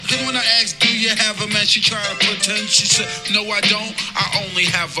you have a man? She tried to pretend. She said, no, I don't. I only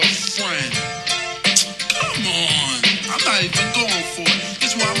have a friend. Come on. I'm not even going for it.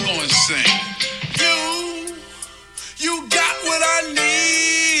 This is what I'm going to sing. You got what I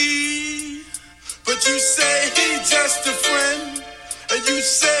need. But you say he's just a friend. And you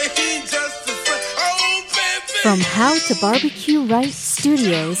say he's just a friend. Oh, baby. From How to Barbecue Right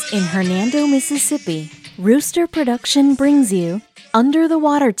Studios in Hernando, Mississippi, Rooster Production brings you Under the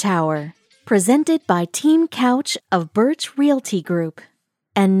Water Tower, presented by Team Couch of Birch Realty Group.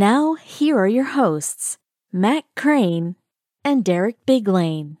 And now, here are your hosts, Matt Crane and Derek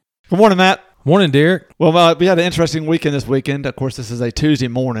Biglane. Good morning, Matt. Morning, Derek. Well, we had an interesting weekend this weekend. Of course, this is a Tuesday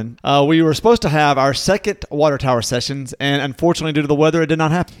morning. We were supposed to have our second water tower sessions, and unfortunately, due to the weather, it did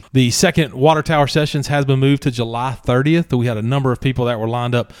not happen. The second water tower sessions has been moved to July 30th. We had a number of people that were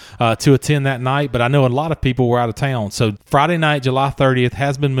lined up to attend that night, but I know a lot of people were out of town. So Friday night, July 30th,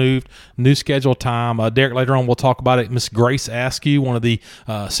 has been moved. New scheduled time. Derek, later on, we'll talk about it. Miss Grace Askew, one of the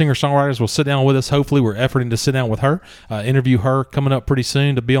singer-songwriters, will sit down with us. Hopefully, we're efforting to sit down with her, interview her coming up pretty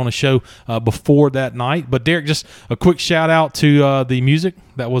soon to be on the show before that night. But Derek, just a quick shout out to the music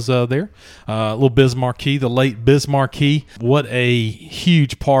that was there. Little Biz Markie, the late Biz Markie. What a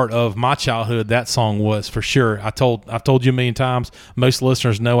huge part of my childhood that song was, for sure. I've told you a million times. Most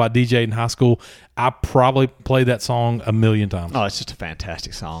listeners know I DJ'd in high school. I probably played that song a million times. Oh, it's just a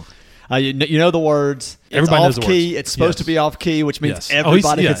fantastic song. You know the words. It's Everybody knows off the key. words. It's supposed to be off key, which means Yes.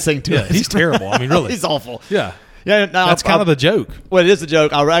 everybody can sing to it. He's terrible. I mean, really. He's awful. Yeah. Yeah, no, That's kind of the joke. Well, it is a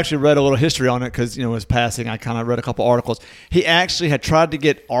joke. I actually read a little history on it because, his passing. I kind of read a couple articles. He actually had tried to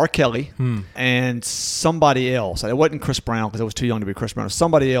get R. Kelly and somebody else. It wasn't Chris Brown because I was too young to be Chris Brown. It was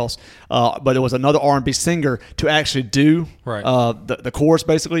somebody else, but it was another R&B singer to actually do the chorus,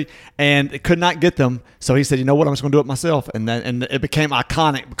 basically, and it could not get them. So he said, you know what, I'm just going to do it myself, and it became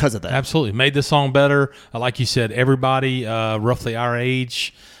iconic because of that. Absolutely. Made the song better. Like you said, everybody roughly our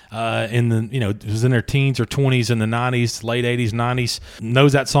age, it was in their teens or 20s in the 90s, late 80s, 90s,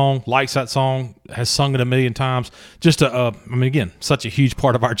 knows that song, likes that song, has sung it a million times. Just again, such a huge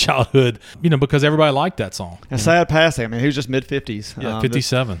part of our childhood, because everybody liked that song. And sad passing. I mean, he was just mid-50s. Yeah,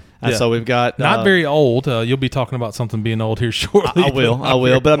 57. And so we've got not very old. You'll be talking about something being old here shortly. I will.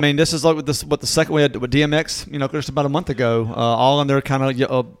 But I mean, this is like what the second we had with DMX. Just about a month ago. All in their kind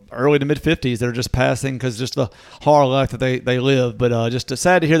of early to mid 50s. They're just passing because just the hard life that they live. But just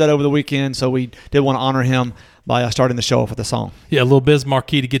sad to hear that over the weekend. So we did want to honor him by starting the show off with a song. Yeah, a little Biz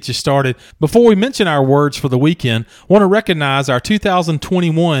Markie to get you started. Before we mention our words for the weekend, I want to recognize our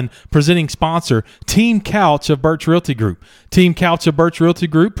 2021 presenting sponsor, Team Couch of Birch Realty Group. Team Couch of Birch Realty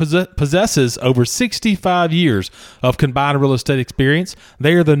Group possesses over 65 years of combined real estate experience.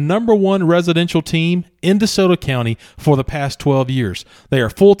 They are the number one residential team in DeSoto County for the past 12 years. They are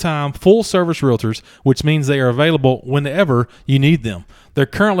full-time, full-service realtors, which means they are available whenever you need them. They're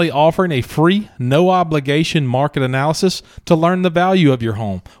currently offering a free, no-obligation market analysis to learn the value of your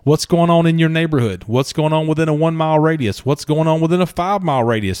home. What's going on in your neighborhood? What's going on within a 1-mile radius? What's going on within a 5-mile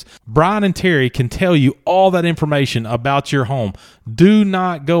radius? Brian and Terry can tell you all that information about your home. Do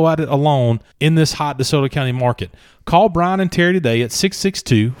not go at it alone in this hot DeSoto County market. Call Brian and Terry today at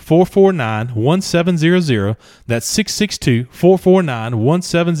 662-449-1700. That's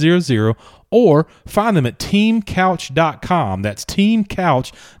 662-449-1700. Or find them at teamcouch.com. That's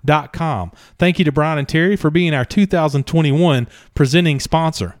teamcouch.com. Thank you to Brian and Terry for being our 2021 presenting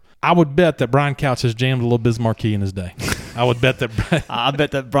sponsor. I would bet that Brian Couch has jammed a little Biz Markie in his day. I would bet that. I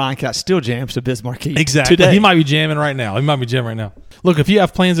bet that Brian Couch still jams to Biz Markie. Exactly. Today. He might be jamming right now. Look, if you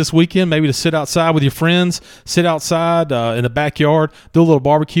have plans this weekend, maybe to sit outside with your friends, sit outside in the backyard, do a little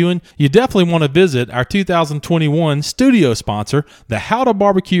barbecuing, you definitely want to visit our 2021 studio sponsor, the How to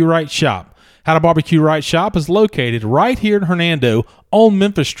Barbecue Right Shop. How to Barbecue Right Shop is located right here in Hernando on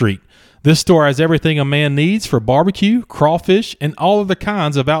Memphis Street. This store has everything a man needs for barbecue, crawfish, and all of the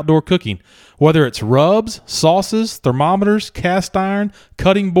kinds of outdoor cooking. Whether it's rubs, sauces, thermometers, cast iron,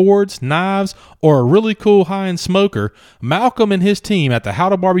 cutting boards, knives, or a really cool high-end smoker, Malcolm and his team at the How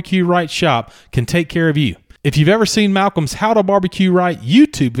to Barbecue Right Shop can take care of you. If you've ever seen Malcolm's How to Barbecue Right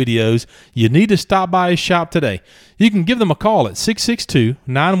YouTube videos, you need to stop by his shop today. You can give them a call at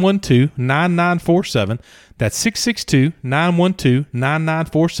 662-912-9947. That's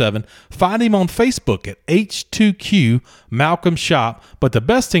 662-912-9947. Find him on Facebook at H2Q Malcolm Shop. But the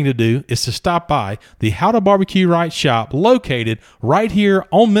best thing to do is to stop by the How to Barbecue Right Shop located right here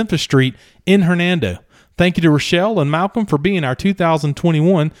on Memphis Street in Hernando. Thank you to Rochelle and Malcolm for being our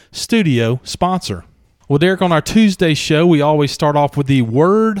 2021 studio sponsor. Well, Derek, on our Tuesday show, we always start off with the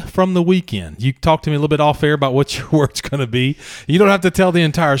word from the weekend. You talked to me a little bit off air about what your word's going to be. You don't have to tell the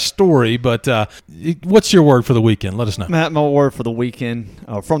entire story, but what's your word for the weekend? Let us know. Matt, my word for the weekend,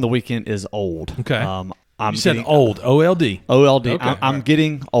 from the weekend, is old. Okay. You said old, O-L-D. O-L-D. Okay. I'm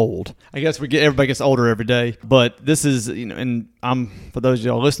getting old. I guess everybody gets older every day, but this is, and for those of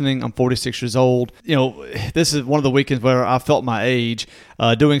y'all listening, I'm 46 years old. This is one of the weekends where I felt my age,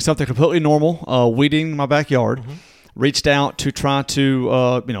 doing something completely normal, weeding my backyard. Mm-hmm. Reached out to try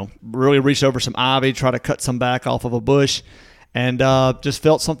to, really reach over some ivy, try to cut some back off of a bush, and just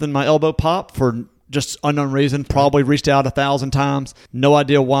felt something in my elbow pop for just unknown reason. Probably reached out 1,000 times. No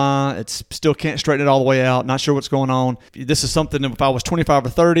idea why. It's still can't straighten it all the way out. Not sure what's going on. This is something that if I was 25 or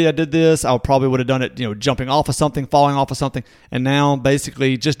 30, I did this, I probably would have done it, jumping off of something, falling off of something. And now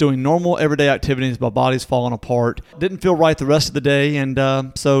basically just doing normal everyday activities. My body's falling apart. Didn't feel right the rest of the day. And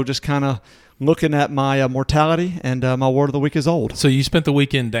so just kind of looking at my mortality, and my word of the week is old. So you spent the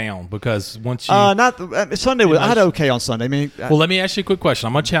weekend down because once you... Sunday, I had okay on Sunday. Well, let me ask you a quick question.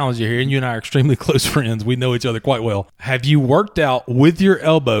 I'm going to challenge you here, and you and I are extremely close friends. We know each other quite well. Have you worked out with your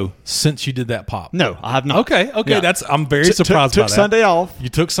elbow since you did that pop? No, I have not. Okay. Yeah. I'm very surprised by that. Took Sunday off. You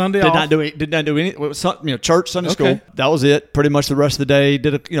took Sunday off. Did not do any, church, Sunday school. That was it. Pretty much the rest of the day.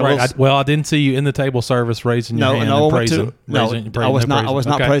 Did a, right. I didn't see you in the table service raising your hand and praising. I was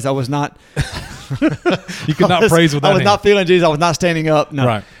not praising. I was not... You could not praise with that. I was not feeling Jesus. I was not standing up. No,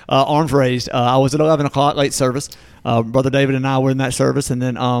 right. Arms raised. I was at 11 o'clock, late service. Brother David and I were in that service, and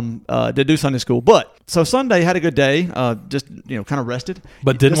then did do Sunday school. But so Sunday had a good day. Just kind of rested.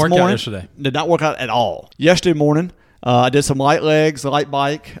 But didn't work out yesterday. Did not work out at all. Yesterday morning, I did some light legs, light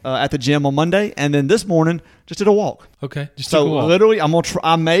bike at the gym on Monday, and then this morning just did a walk. Okay, just so took a walk. Literally,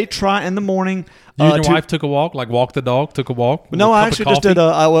 I may try in the morning. You and your wife took a walk, like walk the dog, took a walk? No, I actually just did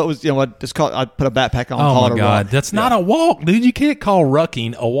I put a backpack on. Oh my God, that's not a walk, dude. You can't call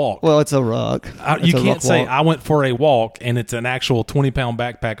rucking a walk. Well, it's a ruck. You can't say I went for a walk and it's an actual 20-pound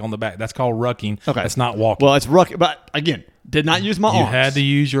backpack on the back. That's called rucking. Okay, that's not walking. Well, it's rucking, but again, did not use my arms. You had to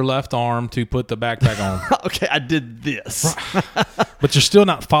use your left arm to put the backpack on. Okay, I did this. But you're still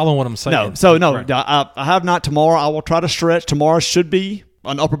not following what I'm saying. No. Right. I have not. Tomorrow I will try to stretch. Tomorrow should be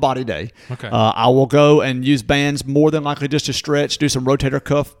an upper body day. Okay. I will go and use bands more than likely just to stretch, do some rotator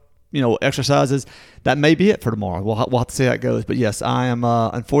cuff, exercises. That may be it for tomorrow. We'll have to see how it goes. But yes, I am.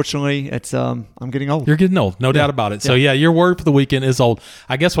 Unfortunately, I'm getting old. You're getting old, no doubt about it. So yeah, your word for the weekend is old.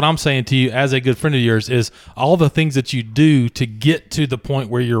 I guess what I'm saying to you, as a good friend of yours, is all the things that you do to get to the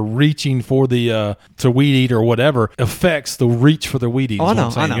point where you're reaching for the to weed eat or whatever affects the reach for the weed eat. I know.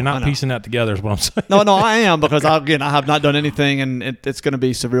 You're not piecing that together, is what I'm saying. No, I am, because I have not done anything, and it's going to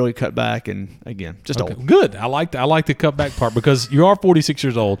be severely cut back, and again, just old. Good. I like the cut back part, because you are 46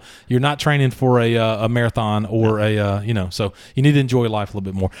 years old. You're not training for a marathon or so you need to enjoy life a little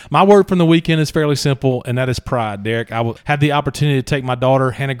bit more. My word from the weekend is fairly simple, and that is pride, Derek. I had the opportunity to take my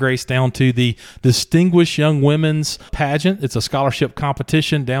daughter, Hannah Grace, down to the Distinguished Young Women's Pageant. It's a scholarship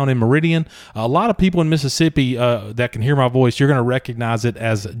competition down in Meridian. A lot of people in Mississippi that can hear my voice, you're going to recognize it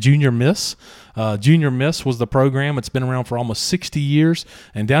as Junior Miss. Junior Miss was the program. It's been around for almost 60 years.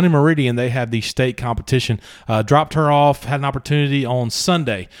 And down in Meridian, they have the state competition. Dropped her off, had an opportunity on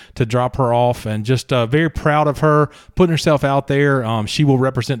Sunday to drop her off, and just very proud of her putting herself out there. She will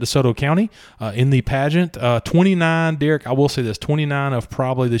represent DeSoto County in the pageant. 29, Derek, I will say this, 29 of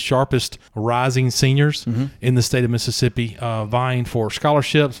probably the sharpest rising seniors in the state of Mississippi, vying for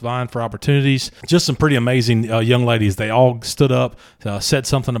scholarships, vying for opportunities. Just some pretty amazing young ladies. They all stood up, said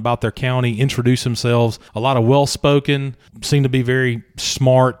something about their county, introduced themselves. A lot of well-spoken, seem to be very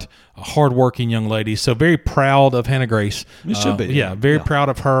smart, hardworking young ladies. So very proud of Hannah Grace. You should be. Yeah, very proud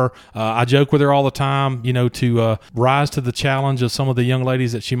of her. I joke with her all the time, to rise to the challenge of some of the young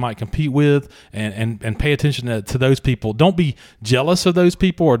ladies that she might compete with, and pay attention to those people. Don't be jealous of those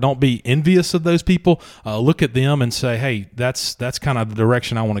people, or don't be envious of those people. Look at them and say, hey, that's kind of the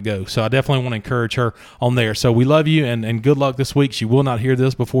direction I want to go. So I definitely want to encourage her on there. So we love you, and good luck this week. She will not hear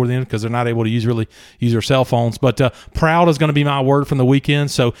this before then, because they're not able to use their cell phones. But proud is going to be my word from the weekend.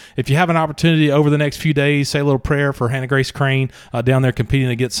 So if you have an opportunity over the next few days, say a little prayer for Hannah Grace Crane down there competing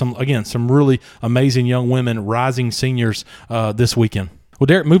against some really amazing young women, rising seniors this weekend. Well,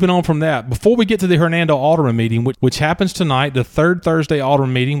 Derek, moving on from that, before we get to the Hernando Alderman meeting, which happens tonight, the third Thursday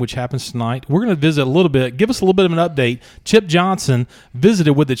Alderman meeting, which happens tonight, we're going to visit a little bit, give us a little bit of an update. Chip Johnson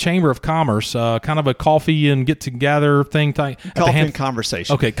visited with the Chamber of Commerce, kind of a coffee and get-together thing. Coffee and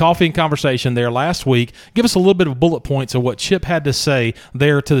conversation. Okay, coffee and conversation there last week. Give us a little bit of bullet points of what Chip had to say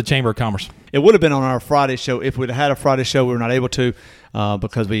there to the Chamber of Commerce. It would have been on our Friday show if we'd had a Friday show. We were not able to.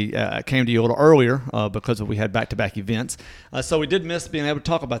 because we came to you a little earlier because we had back-to-back events. So we did miss being able to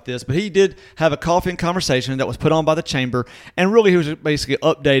talk about this, but he did have a coffee and conversation that was put on by the chamber, and really he was basically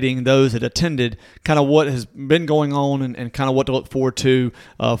updating those that attended kind of what has been going on and kind of what to look forward to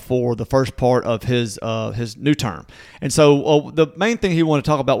for the first part of his new term. And so the main thing he wanted to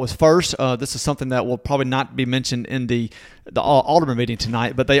talk about was first, this is something that will probably not be mentioned in the Alderman meeting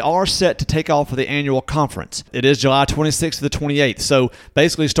tonight, but they are set to take off for the annual conference. It is July 26th to the 28th. So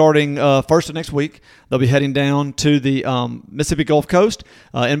basically starting first of next week, they'll be heading down to the Mississippi Gulf Coast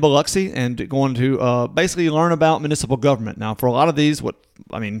in Biloxi and going to basically learn about municipal government. Now, for a lot of these,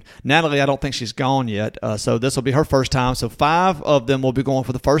 Natalie, I don't think she's gone yet, so this will be her first time. So 5 of them will be going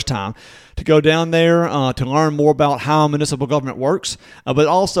for the first time to go down there to learn more about how municipal government works, but it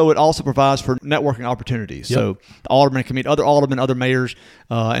also provides for networking opportunities. Yep. So the aldermen can meet other aldermen, other mayors,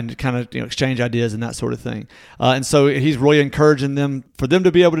 and kind of exchange ideas and that sort of thing. And so he's really encouraging them for them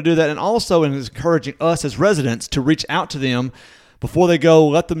to be able to do that, and also encouraging us as residents to reach out to them before they go,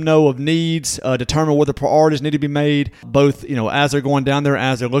 let them know of needs, determine whether priorities need to be made, both as they're going down there,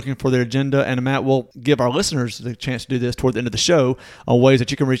 as they're looking for their agenda. And Matt will give our listeners the chance to do this toward the end of the show on ways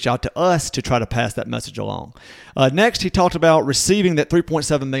that you can reach out to us to try to pass that message along. Next, he talked about receiving that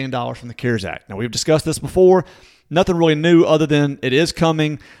 $3.7 million from the CARES Act. Now, we've discussed this before. Nothing really new other than it is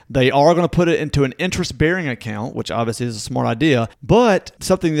coming. They are going to put it into an interest-bearing account, which obviously is a smart idea, but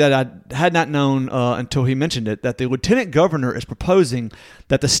something that I had not known until he mentioned it, that the lieutenant governor is proposing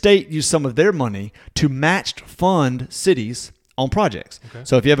that the state use some of their money to match fund cities on projects. Okay.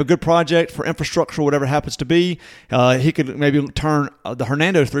 So if you have a good project for infrastructure, whatever it happens to be, he could maybe turn the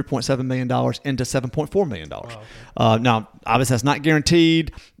Hernando's $3.7 million into $7.4 million. Wow, okay. Now, obviously, that's not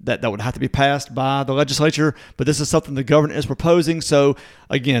guaranteed. That would have to be passed by the legislature, but this is something the governor is proposing. So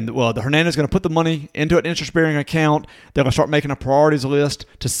again, the Hernando's going to put the money into an interest-bearing account. They're going to start making a priorities list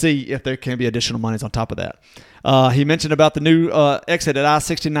to see if there can be additional monies on top of that. He mentioned about the new exit at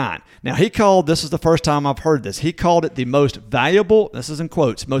I-69. Now, this is the first time I've heard this, he called it the most valuable, this is in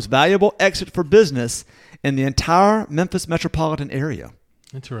quotes, most valuable exit for business in the entire Memphis metropolitan area.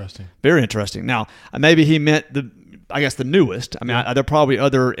 Interesting. Very interesting. Now, maybe he meant the newest. There are probably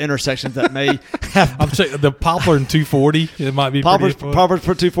other intersections that may have. I'm saying the Poplar and 240. It might be Poplar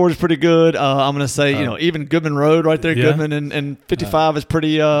for 240 is pretty good. I'm going to say, even Goodman Road right there, yeah. Goodman and 55 is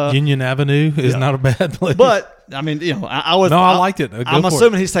pretty. Union Avenue is not a bad place. But I mean, I liked it. I'm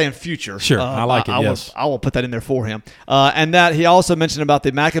assuming he's saying future. Sure, I like it. Yes, I will put that in there for him. And that he also mentioned about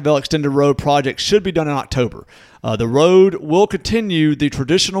the Machiavell Extended Road project should be done in October. The road will continue the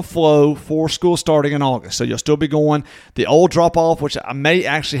traditional flow for school starting in August. So you'll still be going the old drop-off, which may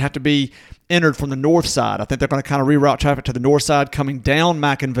actually have to be entered from the north side. I think they're going to kind of reroute traffic to the north side, coming down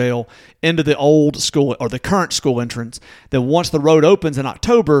Machiavell into the old school or the current school entrance. Then once the road opens in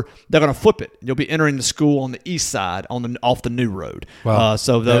October, they're going to flip it. You'll be entering the school on the east side off the new road. Wow.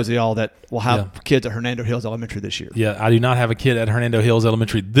 So those of y'all that will have kids at Hernando Hills Elementary this year. Yeah, I do not have a kid at Hernando Hills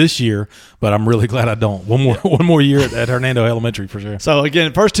Elementary this year, but I'm really glad I don't. One more year at Hernando Elementary for sure. So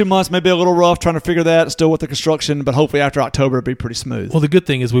again, first 2 months may be a little rough trying to figure that, still with the construction, but hopefully after October it'll be pretty smooth. Well, the good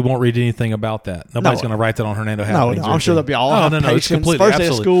thing is we won't read anything about that. Nobody's going to write that on Hernando House. No, I'm sure they'll be all no, it's completely first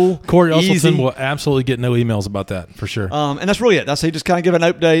absolutely. Day of school. Corey Usselton will absolutely get no emails about that for sure. And that's really it. He just kind of give an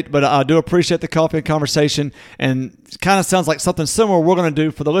update, but I do appreciate the coffee and conversation, and it kind of sounds like something similar we're going to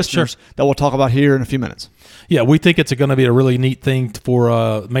do for the listeners that we'll talk about here in a few minutes. Yeah, we think it's going to be a really neat thing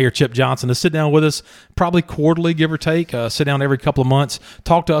for Mayor Chip Johnson to sit down with us, probably quarterly, give or take, sit down every couple of months,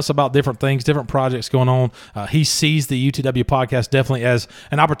 talk to us about different things, different projects going on. He sees the UTW podcast definitely as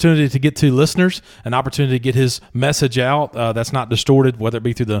an opportunity to get to listeners, an opportunity to get his message out that's not distorted, whether it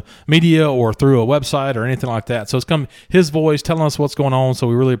be through the media or through a website or anything like that. So it's come his voice telling us what's going on, so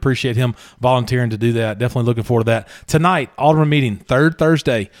we really appreciate him volunteering to do that. Definitely looking forward to that. Tonight, Alderman meeting, third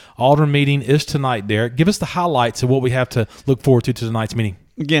Thursday. Alderman meeting is tonight, Derek. Give us the highlights of what we have to look forward to tonight's meeting.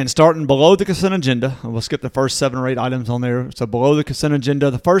 Again, starting below the consent agenda, we'll skip the first 7 or 8 items on there. So below the consent agenda,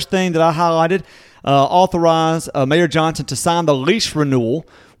 the first thing that I highlighted, authorize Mayor Johnson to sign the lease renewal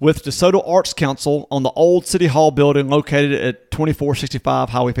with DeSoto Arts Council on the old City Hall building located at 2465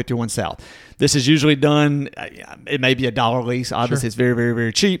 Highway 51 South. This is usually done, it may be $1 lease. Obviously, It's very, very,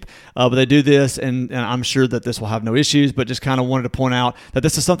 very cheap. But they do this, and I'm sure that this will have no issues, but just kind of wanted to point out that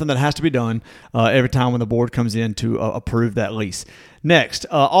this is something that has to be done every time when the board comes in to approve that lease. Next,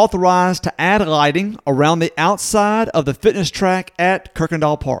 authorized to add lighting around the outside of the fitness track at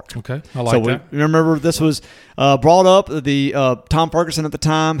Kirkendall Park. Okay, I like that. Remember, this was brought up. Tom Ferguson at the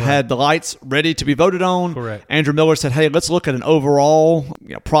time time had the lights ready to be voted on. Correct. Andrew Miller said, hey, let's look at an overall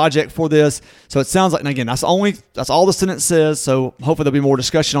project for this. So it sounds like, and again, that's all the Senate says, so hopefully there'll be more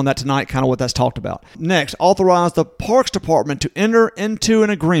discussion on that tonight, kind of what that's talked about. Next, authorize the Parks Department to enter into an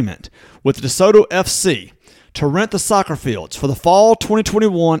agreement with DeSoto FC to rent the soccer fields for the fall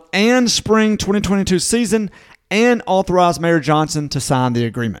 2021 and spring 2022 season, and authorize Mayor Johnson to sign the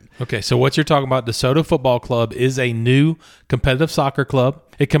agreement. Okay, so what you're talking about, DeSoto Football Club is a new competitive soccer club.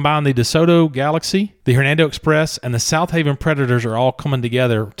 It combined the DeSoto Galaxy, the Hernando Express, and the South Haven Predators are all coming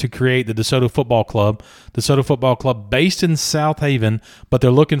together to create the DeSoto Football Club. DeSoto Football Club based in South Haven, but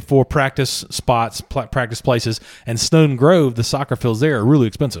they're looking for practice spots, practice places, and Snowden Grove, the soccer fields there are really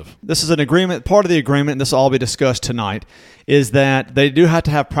expensive. This is an agreement. Part of the agreement, and this will all be discussed tonight, is that they do have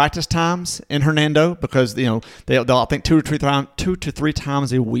to have practice times in Hernando because they'll I think 2 to 3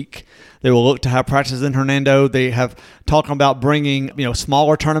 times a week. They will look to have practices in Hernando. They have talking about bringing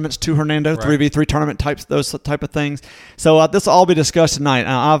smaller tournaments to Hernando, right. 3v3 tournament types, those type of things. So this will all be discussed tonight.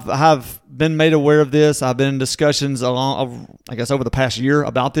 I have been made aware of this. I've been in discussions over the past year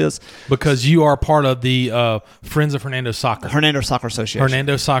about this because you are part of the Friends of Hernando Soccer. Hernando Soccer Association.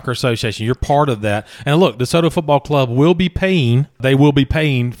 Hernando Soccer Association. You're part of that. And look, the DeSoto Football Club will be paying. They will be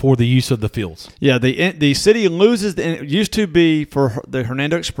paying for the use of the fields. Yeah, the city loses. It used to be for the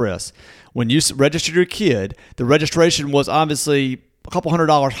Hernando Express. When you registered your kid, the registration was obviously a couple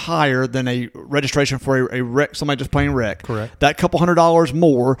 $100 higher than a registration for a rec, somebody just playing rec. Correct. That couple $100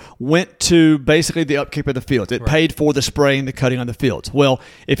 more went to basically the upkeep of the fields. It paid for the spraying, the cutting of the fields. Well,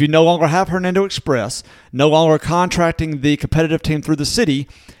 if you no longer have Hernando Express, no longer contracting the competitive team through the city,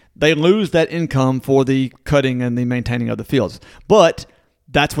 they lose that income for the cutting and the maintaining of the fields. But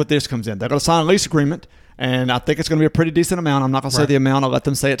that's what this comes in. They're going to sign a lease agreement. And I think it's going to be a pretty decent amount. I'm not going to say the amount. I'll let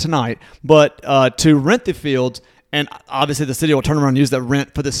them say it tonight. But to rent the fields, and obviously the city will turn around and use that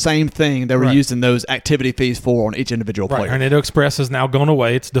rent for the same thing they were using those activity fees for on each individual player. Hernando Express has now gone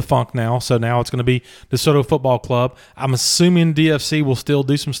away. It's defunct now. So now it's going to be DeSoto Football Club. I'm assuming DFC will still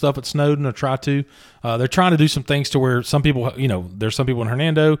do some stuff at Snowden or try to. They're trying to do some things to where some people, there's some people in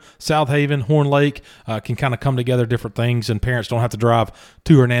Hernando, South Haven, Horn Lake can kind of come together, different things, and parents don't have to drive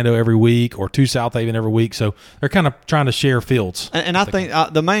to Hernando every week or to South Haven every week. So they're kind of trying to share fields. And I think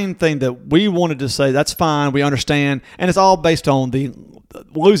the main thing that we wanted to say, that's fine, we understand, and it's all based on the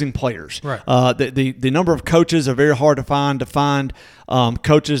losing players. Right. The number of coaches are very hard to find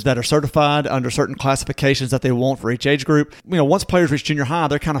coaches that are certified under certain classifications that they want for each age group. Once players reach junior high,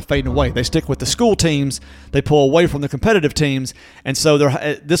 they're kind of fading away. They stick with the school teams. They pull away from the competitive teams. And so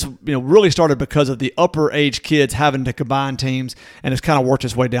this really started because of the upper age kids having to combine teams, and it's kind of worked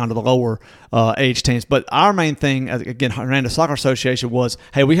its way down to the lower age teams. But our main thing, again, Hernando Soccer Association was,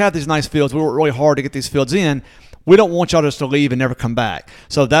 hey, we have these nice fields. We worked really hard to get these fields in. We don't want y'all just to leave and never come back.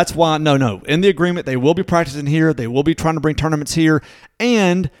 So that's why, no. In the agreement, they will be practicing here. They will be trying to bring tournaments here.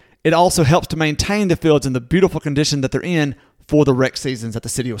 And it also helps to maintain the fields in the beautiful condition that they're in for the rec seasons that the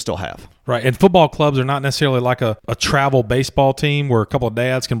city will still have. Right. And football clubs are not necessarily like a travel baseball team where a couple of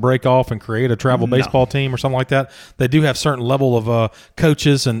dads can break off and create a travel baseball team or something like that. They do have certain level of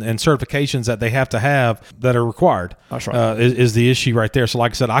coaches and certifications that they have to have that are required. That's right. Is the issue right there. So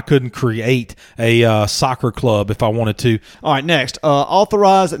like I said, I couldn't create a soccer club if I wanted to. All right, next.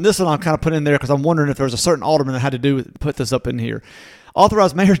 Authorize, and this one I'm kind of putting in there because I'm wondering if there's a certain alderman that had to put this up in here.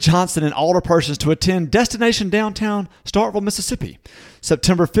 Authorize Mayor Johnson and alderpersons to attend Destination Downtown Starkville, Mississippi,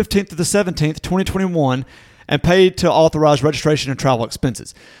 September 15th to the 17th, 2021, and paid to authorize registration and travel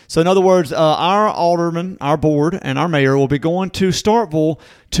expenses. So in other words, our alderman, our board, and our mayor will be going to Starkville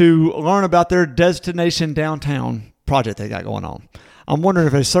to learn about their Destination Downtown project they got going on. I'm wondering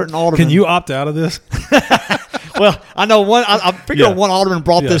if a certain alderman... Can you opt out of this? Well, I know one. I figure one alderman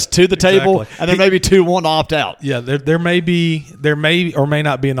brought this to the table, and there may be two want to opt out. Yeah, there may or may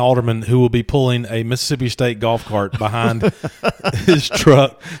not be an alderman who will be pulling a Mississippi State golf cart behind his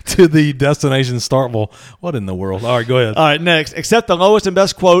truck to the Destination Starkville. What in the world? All right, go ahead. All right, next. Accept the lowest and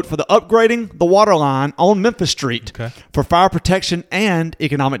best quote for the upgrading the water line on Memphis Street for fire protection and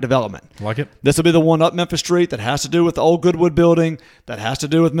economic development. Like it? This will be the one up Memphis Street that has to do with the old Goodwood building, that has to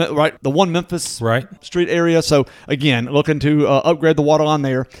do with the one Memphis Street area. So again, looking to upgrade the water line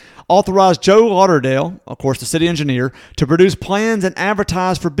there. Authorize Joe Lauderdale, of course the city engineer, to produce plans and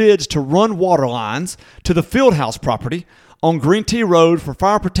advertise for bids to run water lines to the Fieldhouse property on Green Tea Road for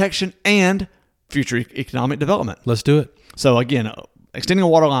fire protection and future economic development. Let's do it. So again, extending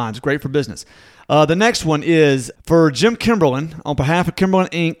water lines, great for business. The next one is for Jim Kimberlin, on behalf of Kimberlin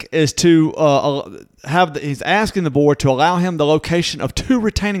Inc., is to he's asking the board to allow him the location of 2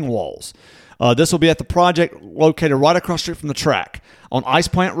 retaining walls This will be at the project located right across the street from the track on Ice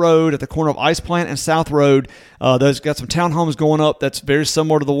Plant Road at the corner of Ice Plant and South Road. There's got some townhomes going up that's very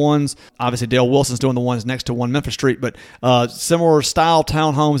similar to the ones. Obviously, Dale Wilson's doing the ones next to 1 Memphis Street, but similar style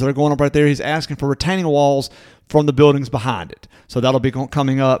townhomes that are going up right there. He's asking for retaining walls from the buildings behind it. So that'll be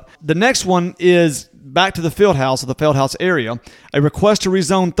coming up. The next one is back to the field house or the field house area. A request to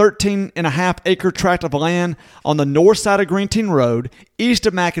rezone 13.5-acre tract of land on the north side of Greentine Road, east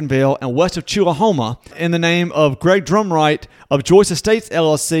of Mackinville and west of Chulahoma, in the name of Greg Drumright of Joyce Estates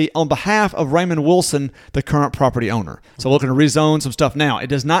LLC on behalf of Raymond Wilson, the current property owner. So looking to rezone some stuff now. It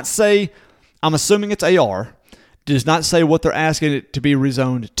does not say, I'm assuming it's AR, does not say what they're asking it to be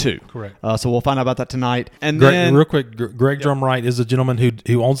rezoned to. Correct. So we'll find out about that tonight. And Greg, then, real quick, Greg Drumright is a gentleman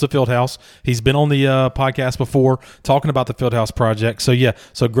who owns the field house. He's been on the podcast before talking about the field house project.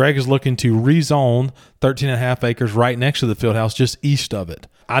 So Greg is looking to rezone 13.5 acres right next to the field house, just east of it.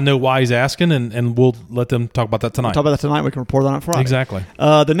 I know why he's asking, and we'll let them talk about that tonight. We'll talk about that tonight. We can report on it Friday. Exactly.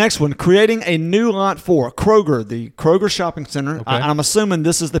 The next one, creating a new lot for Kroger, the Kroger Shopping Center. Okay. I'm assuming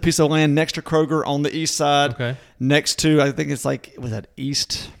this is the piece of land next to Kroger on the east side. Okay. Next to, I think it's like, was that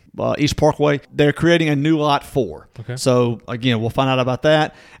East Parkway? They're creating a new lot for. Okay. So, again, we'll find out about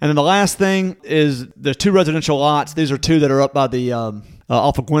that. And then the last thing is there's 2 residential lots. These are 2 that are up by the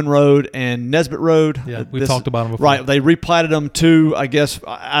off of Gwynn Road and Nesbitt Road. Yeah, we've talked about them before. Right. They replatted them to, I guess,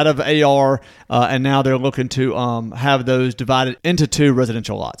 out of AR, and now they're looking to have those divided into 2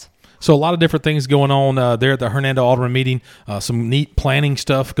 residential lots. So a lot of different things going on there at the Hernando Alderman meeting. Some neat planning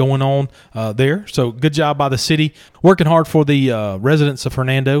stuff going on there. So good job by the city. Working hard for the residents of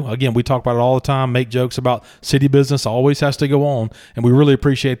Hernando. Again, we talk about it all the time, make jokes about city business always has to go on. And we really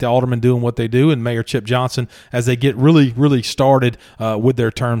appreciate the aldermen doing what they do and Mayor Chip Johnson as they get really, really started with their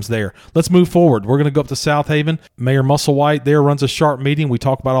terms there. Let's move forward. We're going to go up to South Haven. Mayor Musselwhite there runs a sharp meeting. We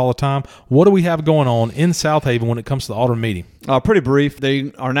talk about it all the time. What do we have going on in South Haven when it comes to the alderman meeting? Pretty brief.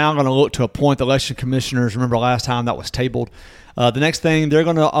 They are now going to look to appoint the election commissioners. Remember last time that was tabled. The next thing, they're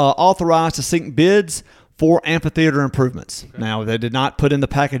going to authorize to seek bids for amphitheater improvements. Okay. Now, they did not put in the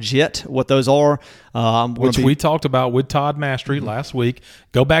package yet what those are. Which we talked about with Todd Mastery last week.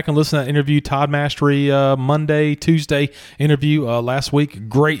 Go back and listen to that interview. Todd Mastery, Monday, Tuesday interview last week.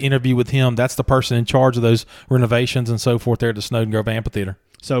 Great interview with him. That's the person in charge of those renovations and so forth there at the Snowden Grove Amphitheater.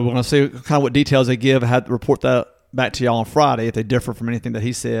 So we're going to see kind of what details they give. I had to report that back to y'all on Friday if they differ from anything that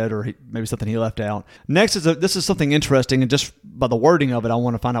he said or maybe something he left out. Next this is something interesting, and just by the wording of it, I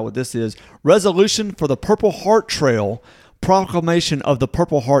want to find out what this is. Resolution for the Purple Heart Trail, proclamation of the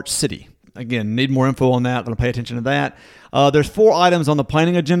Purple Heart City. Again, need more info on that. Going to pay attention to that. There's 4 items on the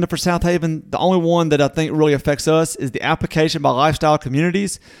planning agenda for South Haven. The only one that I think really affects us is the application by Lifestyle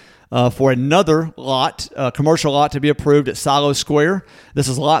Communities for another lot, commercial lot to be approved at Silo Square. This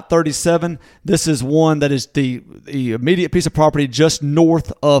is lot 37. This is one that is the immediate piece of property just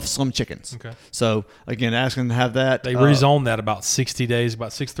north of Slim Chickens. Okay. So, again, asking to have that. They rezoned that about 60 days,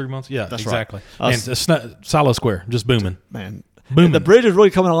 about 6-3 months. Yeah, that's exactly. Right. And Silo Square, just booming. Man. Booming. The bridge is really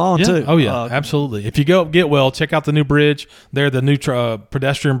coming along, too. Oh, yeah, absolutely. If you go get well, check out the new bridge there, the new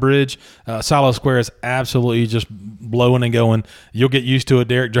pedestrian bridge. Silo Square is absolutely just blowing and going. You'll get used to it,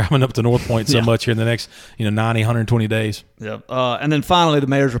 Derek, driving up to North Point so much here in the next 90, 120 days. Yeah. And then finally, the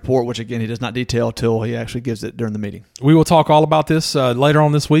mayor's report, which, again, he does not detail until he actually gives it during the meeting. We will talk all about this later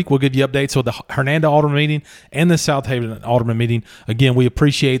on this week. We'll give you updates on the Hernando Alderman meeting and the South Haven Alderman meeting. Again, we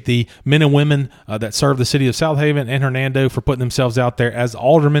appreciate the men and women that serve the city of South Haven and Hernando for putting themselves out there as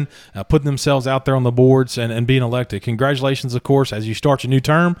aldermen, putting themselves out there on the boards and being elected. Congratulations, of course, as you start your new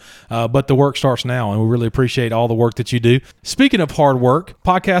term, but the work starts now, and we really appreciate all the work that you do. Speaking of hard work,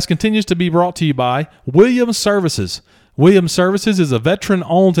 podcast continues to be brought to you by Williams Services. Williams Services is a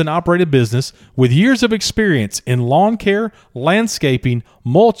veteran-owned and operated business with years of experience in lawn care, landscaping,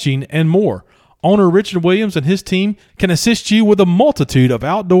 mulching, and more. Owner Richard Williams and his team can assist you with a multitude of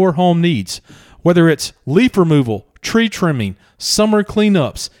outdoor home needs. Whether it's leaf removal, tree trimming, summer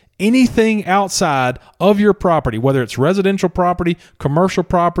cleanups, anything outside of your property, whether it's residential property, commercial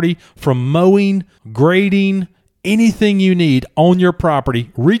property, from mowing, grading, anything you need on your property,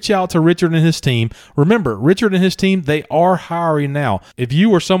 reach out to Richard and his team. Remember, Richard and his team, they are hiring now. If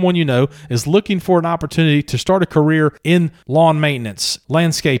you or someone you know is looking for an opportunity to start a career in lawn maintenance,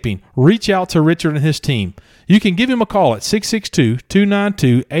 landscaping, reach out to Richard and his team. You can give him a call at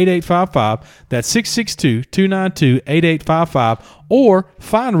 662-292-8855. That's 662-292-8855. Or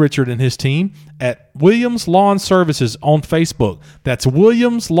find Richard and his team at Williams Lawn Services on Facebook. That's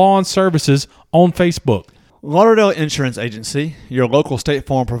Williams Lawn Services on Facebook. Lauderdale Insurance Agency, your local State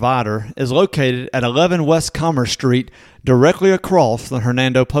Farm provider, is located at 11 West Commerce Street, directly across the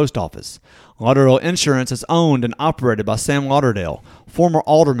Hernando Post Office. Lauderdale Insurance is owned and operated by Sam Lauderdale, former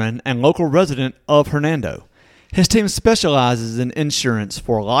alderman and local resident of Hernando. His team specializes in insurance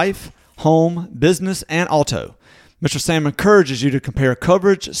for life, home, business, and auto. Mr. Sam encourages you to compare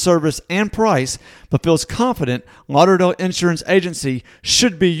coverage, service, and price, but feels confident Lauderdale Insurance Agency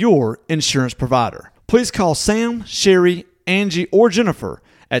should be your insurance provider. Please call Sam, Sherry, Angie, or Jennifer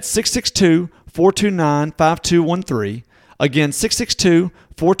at 662-429-5213. Again,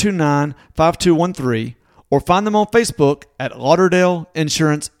 662-429-5213. Or find them on Facebook at Lauderdale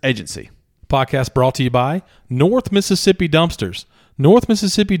Insurance Agency. Podcast brought to you by North Mississippi Dumpsters. North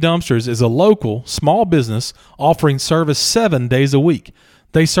Mississippi Dumpsters is a local, small business offering service 7 days a week.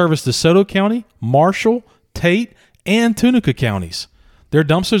 They service DeSoto County, Marshall, Tate, and Tunica counties. Their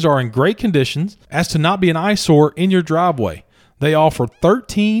dumpsters are in great conditions as to not be an eyesore in your driveway. They offer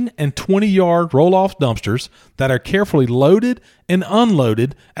 13 and 20-yard roll-off dumpsters that are carefully loaded and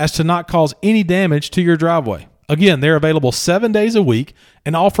unloaded as to not cause any damage to your driveway. Again, they're available 7 days a week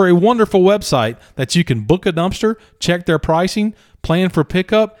and offer a wonderful website that you can book a dumpster, check their pricing, plan for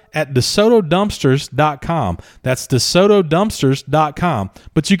pickup at DeSotoDumpsters.com. That's DeSotoDumpsters.com.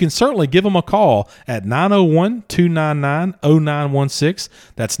 But you can certainly give them a call at 901-299-0916.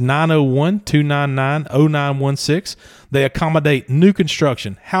 That's 901-299-0916. They accommodate new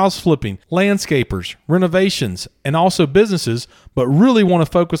construction, house flipping, landscapers, renovations, and also businesses, but really want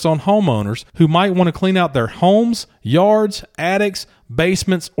to focus on homeowners who might want to clean out their homes, yards, attics,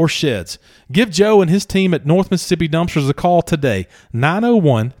 basements, or sheds. Give Joe and his team at North Mississippi Dumpsters a call today,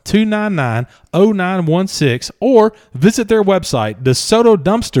 901-299-0916, or visit their website,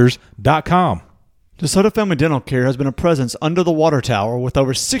 DeSotoDumpsters.com. DeSoto Family Dental Care has been a presence under the water tower with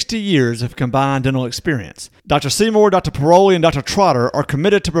over 60 years of combined dental experience. Dr. Seymour, Dr. Paroli, and Dr. Trotter are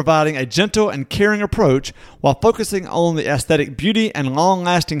committed to providing a gentle and caring approach while focusing on the aesthetic beauty and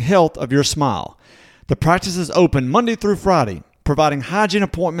long-lasting health of your smile. The practice is open Monday through Friday, providing hygiene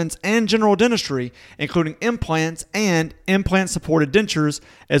appointments and general dentistry, including implants and implant-supported dentures,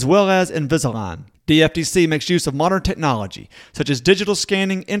 as well as Invisalign. DFDC makes use of modern technology, such as digital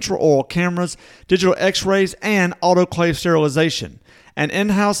scanning, intraoral cameras, digital x-rays, and autoclave sterilization. An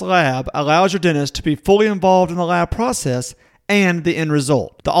in-house lab allows your dentist to be fully involved in the lab process and the end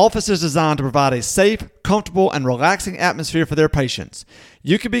result. The office is designed to provide a safe, comfortable, and relaxing atmosphere for their patients.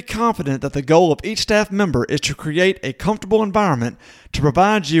 You can be confident that the goal of each staff member is to create a comfortable environment to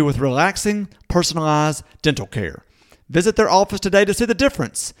provide you with relaxing, personalized dental care. Visit their office today to see the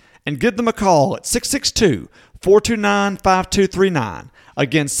difference and give them a call at 662-429-5239.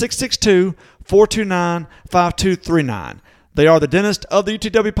 Again, 662-429-5239. They are the dentist of the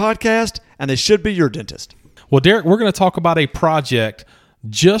UTW podcast, and they should be your dentist. Well, Derek, we're going to talk about a project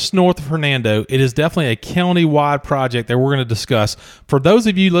just north of Hernando. It is definitely a county-wide project that we're going to discuss. For those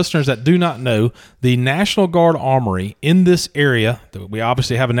of you listeners that do not know, the National Guard Armory in this area, we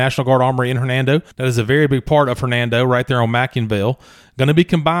obviously have a National Guard Armory in Hernando. That is a very big part of Hernando right there on Mackinville. Going to be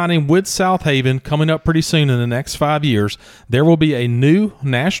combining with South Haven coming up pretty soon in the next 5 years. There will be a new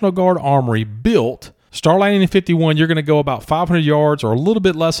National Guard Armory built. Star Landing in 51, you're going to go about 500 yards or a little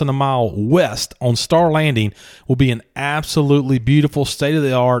bit less than a mile west on Star Landing. Will be an absolutely beautiful,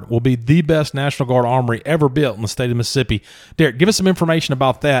 state-of-the-art, will be the best National Guard Armory ever built in the state of Mississippi. Derek, give us some information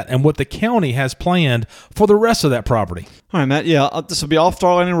about that and what the county has planned for the rest of that property. All right, Matt. Yeah, this will be off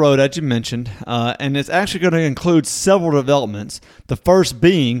Star Landing Road, as you mentioned, and it's actually going to include several developments, the first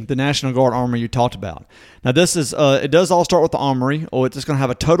being the National Guard Armory you talked about. Now, this is it does all start with the Armory. It's going to have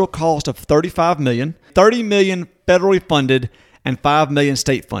a total cost of $35 million, $30 million federally funded, and $5 million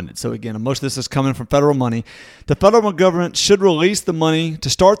state funded. So again, most of this is coming from federal money. The federal government should release the money to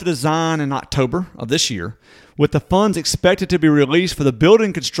start the design in October of this year, with the funds expected to be released for the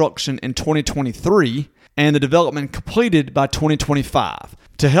building construction in 2023 and the development completed by 2025.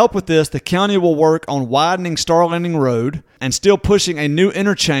 To help with this, the county will work on widening Star Landing Road and still pushing a new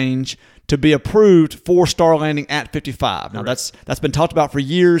interchange to be approved for Star Landing at 55. Now, that's been talked about for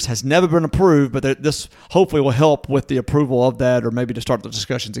years, has never been approved, but this hopefully will help with the approval of that, or maybe to start the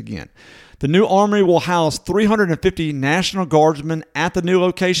discussions again. The new Armory will house 350 National Guardsmen at the new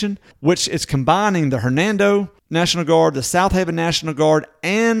location, which is combining the Hernando National Guard, the South Haven National Guard,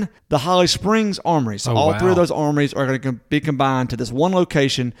 and the Holly Springs Armory. So all three of those armories are going to be combined to this one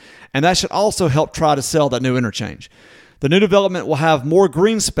location, and that should also help try to sell that new interchange. The new development will have more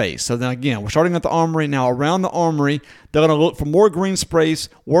green space. So then again, we're starting at the Armory. Now around the Armory, they're going to look for more green space,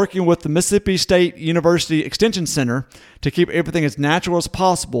 working with the Mississippi State University Extension Center to keep everything as natural as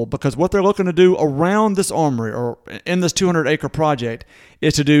possible, because what they're looking to do around this Armory, or in this 200-acre project,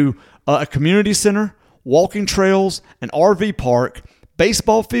 is to do a community center, walking trails, an RV park,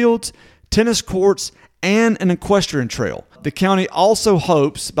 baseball fields, tennis courts, and an equestrian trail. The county also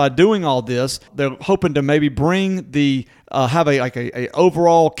hopes, by doing all this, they're hoping to maybe bring have a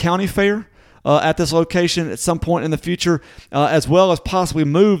overall county fair at this location at some point in the future, as well as possibly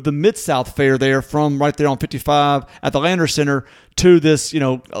move the Mid-South Fair there from right there on 55 at the Lander Center to this,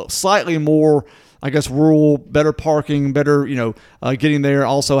 slightly more, I guess, rural, better parking, better, getting there,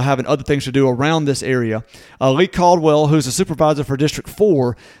 also having other things to do around this area. Lee Caldwell, who's the supervisor for District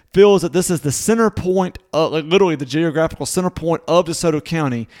 4, feels that this is the center point, literally the geographical center point of DeSoto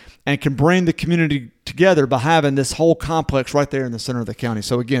County, and can bring the community together by having this whole complex right there in the center of the county.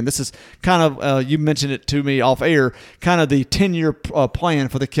 So again, this is kind of, you mentioned it to me off air, kind of the 10-year plan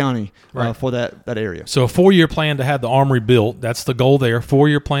for the county for that area. So a 4-year plan to have the Armory built. That's the goal there,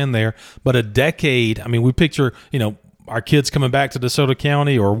 4-year plan there. But a decade, I mean, we picture, our kids coming back to DeSoto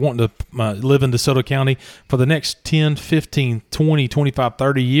County or wanting to live in DeSoto County for the next 10, 15, 20, 25,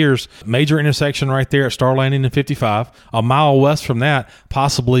 30 years. Major intersection right there at Star Landing and 55. A mile west from that,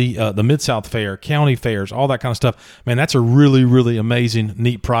 possibly the Mid-South Fair, county fairs, all that kind of stuff. Man, that's a really, really amazing,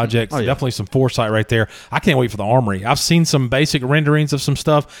 neat project. Definitely some foresight right there. I can't wait for the Armory. I've seen some basic renderings of some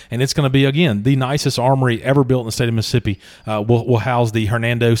stuff, and it's going to be, again, the nicest Armory ever built in the state of Mississippi. We'll house the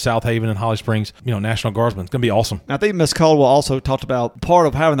Hernando, South Haven, and Holly Springs, National Guardsmen. It's going to be awesome. I think Ms. Caldwell also talked about part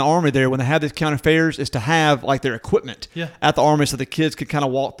of having the Armory there when they have these county fairs is to have like their equipment at the Armory so the kids could kind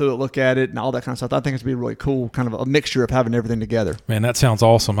of walk through it, look at it, and all that kind of stuff. I think it's going to be really cool, kind of a mixture of having everything together. Man, that sounds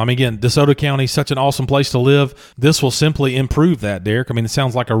awesome. I mean, again, DeSoto County, such an awesome place to live. This will simply improve that, Derek. I mean, it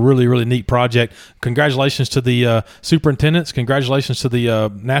sounds like a really, really neat project. Congratulations to the superintendents. Congratulations to the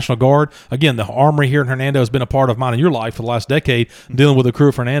National Guard. Again, the Armory here in Hernando has been a part of mine and your life for the last decade, dealing with the crew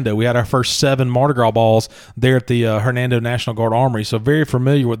of Hernando. We had our first 7 Mardi Gras balls there at the Hernando National Guard Armory, so very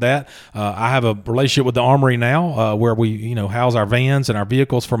familiar with that. I have a relationship with the Armory now where we house our vans and our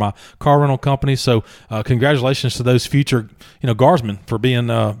vehicles for my car rental company. So congratulations to those future guardsmen for being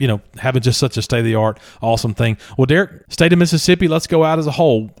having just such a state-of-the-art awesome thing. Well, Derek, state of Mississippi, let's go out as a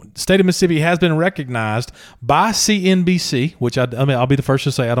whole. State of Mississippi has been recognized by CNBC, which I'll be the first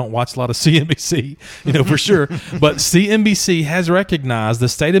to say I don't watch a lot of CNBC, for sure, but CNBC has recognized the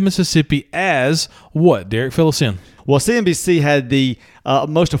state of Mississippi as what? Derek, fill us in. Well, CNBC had the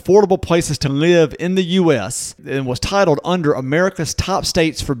most affordable places to live in the U.S. and was titled under America's Top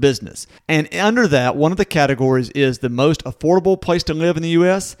States for Business. And under that, one of the categories is the most affordable place to live in the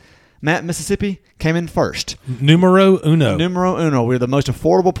U.S. Matt, Mississippi came in first. Numero uno. We're the most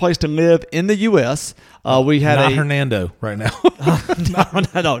affordable place to live in the U.S. We had not Hernando right now.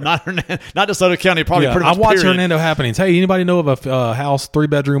 No, not Hernando. Not DeSoto County. Probably pretty much. I watch period. Hernando happenings. Hey, anybody know of a house,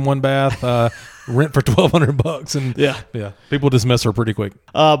 3-bedroom, 1-bath, rent for $1,200? And yeah, people dismiss her pretty quick.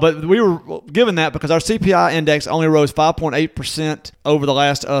 But we were given that because our CPI index only rose 5.8% over the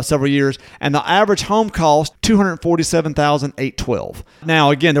last several years, and the average home cost $247,812.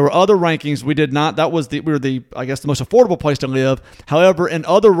 Now, again, there were other rankings we did not. That was we were the most affordable place to live. However, in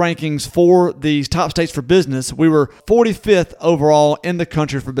other rankings for these top states for business, we were 45th overall in the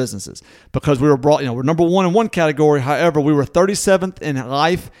country for businesses because we were we're number 1 in one category. However, we were 37th in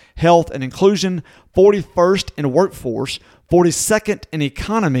life, health, and inclusion, 41st in workforce, 42nd in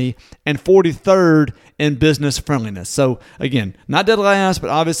economy, and 43rd in business friendliness. So again, not dead last, but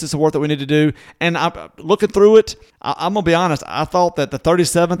obviously it's the work that we need to do. And looking through it, I'm going to be honest, I thought that the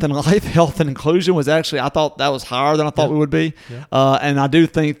 37th in life, health, and inclusion was actually, I thought that was higher than I thought we would be. Yeah. And I do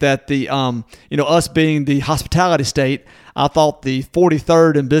think that the, us being the hospitality state, I thought the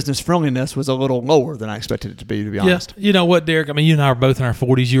 43rd in business friendliness was a little lower than I expected it to be honest. Yeah. You know what, Derek? I mean, you and I are both in our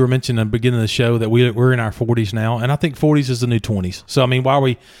 40s. You were mentioning at the beginning of the show that we're in our 40s now, and I think 40s is the new 20s. So, I mean, why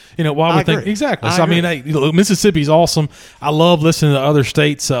we think exactly. So, I mean, hey, look, Mississippi's awesome. I love listening to other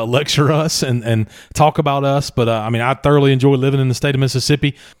states lecture us and talk about us, but I mean, I thoroughly enjoy living in the state of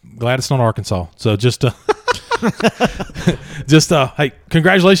Mississippi. Glad it's not Arkansas. So just hey,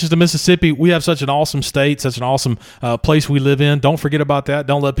 congratulations to Mississippi. We have such an awesome state, such an awesome place we live in. Don't forget about that.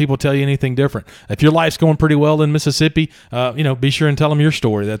 Don't let people tell you anything different. If your life's going pretty well in Mississippi, be sure and tell them your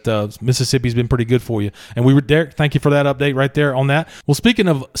story that Mississippi's been pretty good for you. And Derek, thank you for that update right there on that. Well, speaking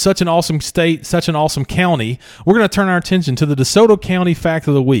of such an awesome state, such an awesome county, we're going to turn our attention to the DeSoto County Fact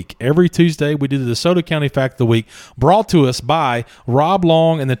of the Week. Every Tuesday, we do the DeSoto County Fact of the Week, brought to us by Rob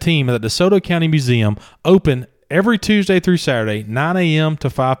Long and the team at the DeSoto County Museum, open every Tuesday through Saturday, 9 a.m. to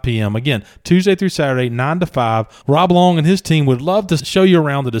 5 p.m. Again, Tuesday through Saturday, 9 to 5. Rob Long and his team would love to show you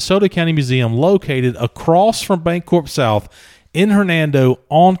around the DeSoto County Museum located across from Bancorp South in Hernando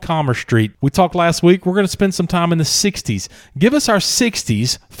on Commerce Street. We talked last week. We're going to spend some time in the 60s. Give us our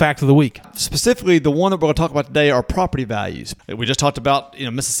 60s fact of the week. Specifically, the one that we're going to talk about today are property values. We just talked about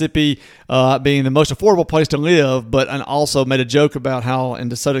Mississippi being the most affordable place to live, but and also made a joke about how in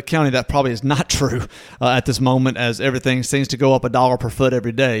DeSoto County that probably is not true at this moment, as everything seems to go up $1 per foot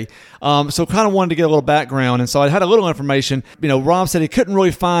every day. So kind of wanted to get a little background, and so I had a little information. Rob said he couldn't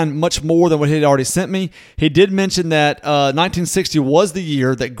really find much more than what he had already sent me. He did mention that 1960 was the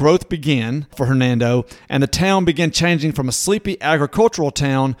year that growth began for Hernando, and the town began changing from a sleepy agricultural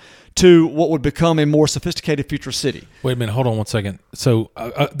town to what would become a more sophisticated future city. Wait a minute, hold on one second. So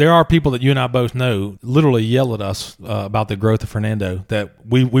there are people that you and I both know literally yell at us about the growth of Hernando, that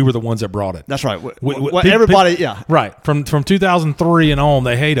we were the ones that brought it. That's right. Everybody, yeah. Right. From 2003 and on,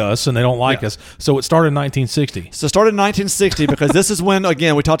 they hate us and they don't like us. So it started in 1960. So it started in 1960 because this is when,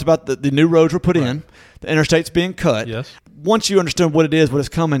 again, we talked about the new roads were put in, the interstates being cut. Yes. Once you understood what it is, what is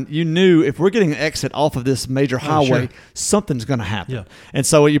coming, you knew if we're getting an exit off of this major highway, something's going to happen. Yeah. And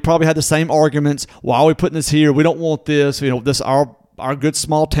so you probably had the same arguments. Why are we putting this here? We don't want this. This our good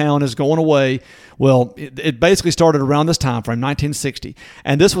small town is going away. Well, it basically started around this time frame, 1960.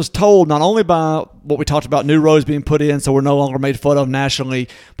 And this was told not only by what we talked about, new roads being put in, so we're no longer made fun of nationally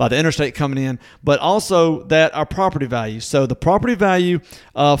by the interstate coming in, but also that our property value. So the property value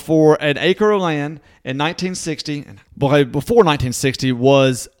for an acre of land in 1960, before 1960,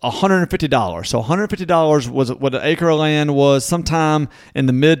 was $150. So $150 was what an acre of land was sometime in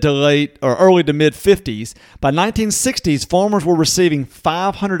the mid to late or early to mid 50s. By 1960s, farmers were receiving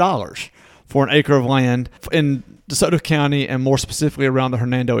 $500 for an acre of land in DeSoto County and more specifically around the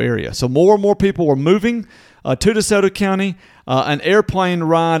Hernando area. So more and more people were moving to DeSoto County. An airplane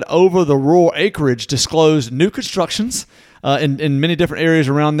ride over the rural acreage disclosed new constructions in many different areas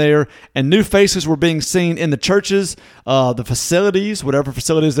around there, and new faces were being seen in the churches, the facilities, whatever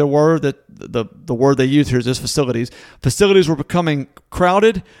facilities there were. That the word they use here is just facilities. Facilities were becoming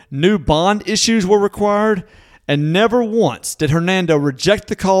crowded. New bond issues were required. And never once did Hernando reject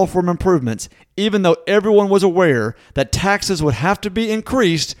the call for improvements, even though everyone was aware that taxes would have to be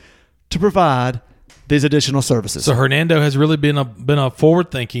increased to provide these additional services. So Hernando has really been a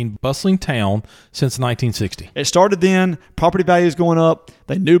forward-thinking, bustling town since 1960. It started then. Property values going up.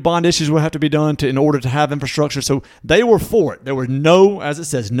 They knew bond issues would have to be done in order to have infrastructure. So they were for it. There were no, as it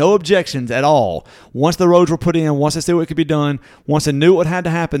says, no objections at all. Once the roads were put in, once they said what could be done, once they knew what had to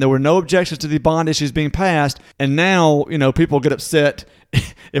happen, there were no objections to the bond issues being passed. And now, people get upset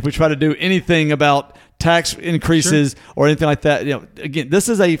if we try to do anything about tax increases or anything like that. Again, this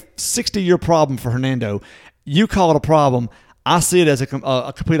is a 60-year problem for Hernando. You call it a problem. I see it as a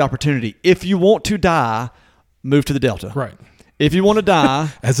complete opportunity. If you want to die, move to the Delta. Right. If you want to die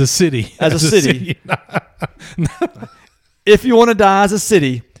as a city, if you want to die as a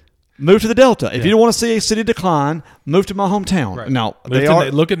city, move to the Delta. If you don't want to see a city decline, move to my hometown. Right. Now,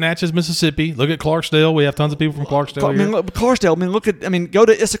 look at Natchez, Mississippi. Look at Clarksdale. We have tons of people from Clarksdale here. Go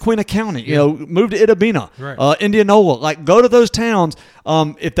to Issaquah County. Move to Itta Bena, right. Indianola. Go to those towns.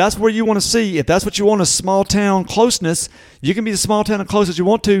 If that's where you want to see, if that's what you want, a small town closeness, you can be the small town and close as you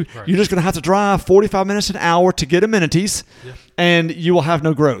want to. Right. You're just going to have to drive 45 minutes an hour to get amenities, and you will have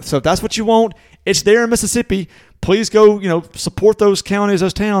no growth. So if that's what you want, it's there in Mississippi. Please go, support those counties,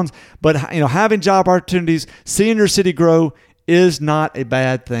 those towns. But, having job opportunities, seeing your city grow is not a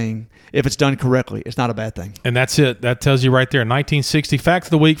bad thing. If it's done correctly, it's not a bad thing. And that's it. That tells you right there. 1960 Fact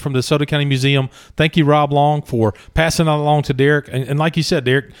of the Week from the DeSoto County Museum. Thank you, Rob Long, for passing that along to Derek. And like you said,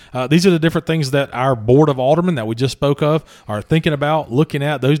 Derek, these are the different things that our Board of Aldermen that we just spoke of are thinking about, looking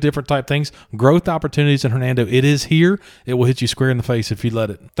at, those different type things. Growth opportunities in Hernando. It is here. It will hit you square in the face if you let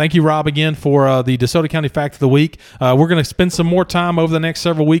it. Thank you, Rob, again for the DeSoto County Fact of the Week. We're going to spend some more time over the next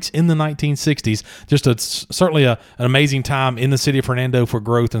several weeks in the 1960s. Certainly an amazing time in the city of Hernando for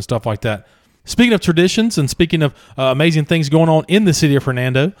growth and stuff like that. Speaking of traditions and speaking of amazing things going on in the city of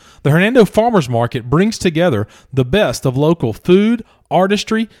Hernando, the Hernando Farmers Market brings together the best of local food,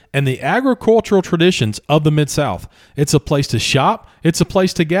 artistry, and the agricultural traditions of the Mid-South. It's a place to shop, it's a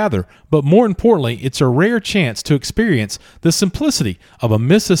place to gather, but more importantly, it's a rare chance to experience the simplicity of a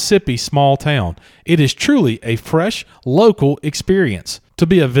Mississippi small town. It is truly a fresh, local experience. To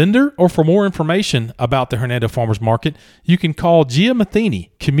be a vendor or for more information about the Hernando Farmers Market, you can call Gia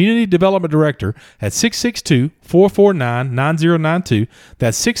Matheny, Community Development Director, at 662-449-9092.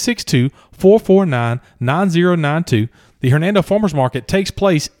 That's 662-449-9092. The Hernando Farmers Market takes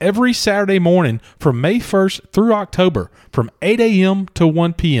place every Saturday morning from May 1st through October from 8 a.m. to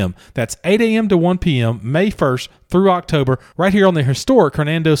 1 p.m. That's 8 a.m. to 1 p.m. May 1st through October right here on the historic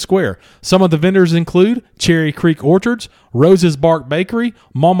Hernando Square. Some of the vendors include Cherry Creek Orchards, Rose's Bark Bakery,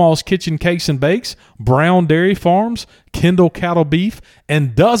 Mama's Kitchen Cakes and Bakes, Brown Dairy Farms, Kendall Cattle Beef,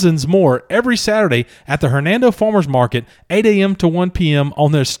 and dozens more every Saturday at the Hernando Farmers Market, 8 a.m. to 1 p.m.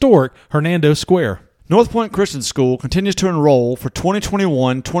 on the historic Hernando Square. North Point Christian School continues to enroll for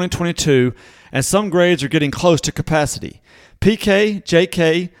 2021-2022, and some grades are getting close to capacity. PK,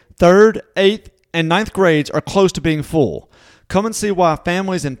 JK, 3rd, 8th, and 9th grades are close to being full. Come and see why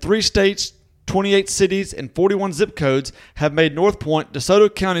families in 3 states, 28 cities, and 41 zip codes have made North Point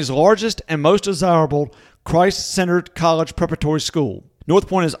DeSoto County's largest and most desirable Christ-centered college preparatory school. North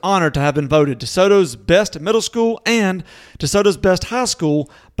Point is honored to have been voted DeSoto's best middle school and DeSoto's best high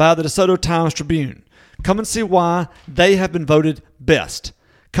school by the DeSoto Times-Tribune. Come and see why they have been voted best.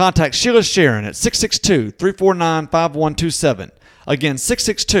 Contact Sheila Sharon at 662-349-5127. Again,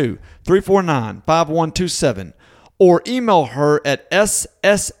 662-349-5127. Or email her at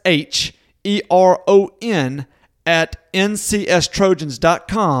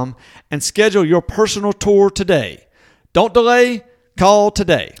sshERON@ncstrojans.com and schedule your personal tour today. Don't delay, call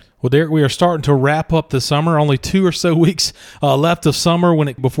today. Well, Derek, we are starting to wrap up the summer. Only 2 or so weeks left of summer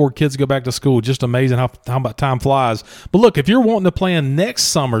before kids go back to school. Just amazing how about time flies. But look, if you're wanting to plan next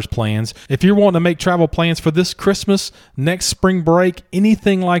summer's plans, if you're wanting to make travel plans for this Christmas, next spring break,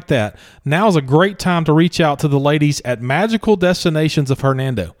 anything like that, now is a great time to reach out to the ladies at Magical Destinations of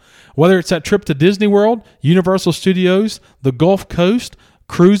Hernando. Whether it's that trip to Disney World, Universal Studios, the Gulf Coast,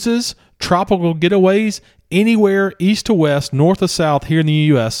 cruises, tropical getaways, anywhere east to west, north to south here in the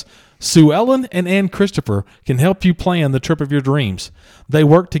U.S., Sue Ellen and Ann Christopher can help you plan the trip of your dreams. They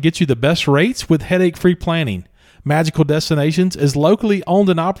work to get you the best rates with headache-free planning. Magical Destinations is locally owned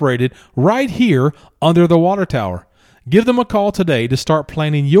and operated right here under the water tower. Give them a call today to start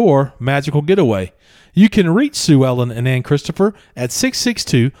planning your magical getaway. You can reach Sue Ellen and Ann Christopher at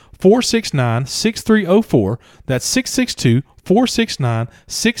 662-469-6304. That's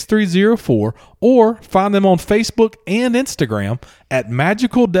 662-469-6304. Or find them on Facebook and Instagram at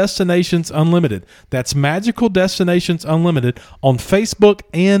Magical Destinations Unlimited. That's Magical Destinations Unlimited on Facebook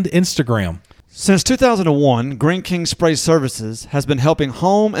and Instagram. Since 2001, Green King Spray Services has been helping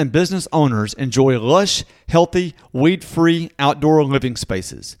home and business owners enjoy lush, healthy, weed-free outdoor living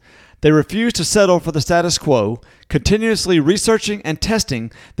spaces. They refuse to settle for the status quo, continuously researching and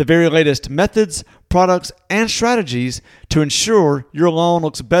testing the very latest methods, products, and strategies to ensure your lawn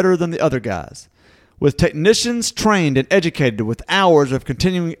looks better than the other guys. With technicians trained and educated with hours of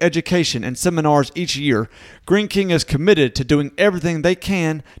continuing education and seminars each year, Green King is committed to doing everything they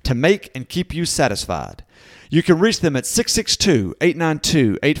can to make and keep you satisfied. You can reach them at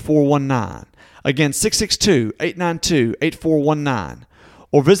 662-892-8419. Again, 662-892-8419.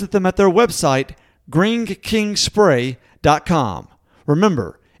 Or visit them at their website, greenkingspray.com.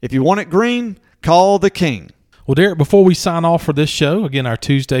 Remember, if you want it green, call the king. Well, Derek, before we sign off for this show, again, our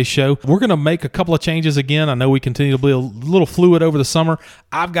Tuesday show, we're going to make a couple of changes again. I know we continue to be a little fluid over the summer.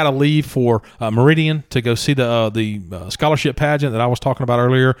 I've got to leave for Meridian to go see the scholarship pageant that I was talking about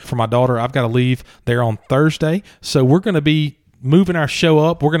earlier for my daughter. I've got to leave there on Thursday. So we're going to be moving our show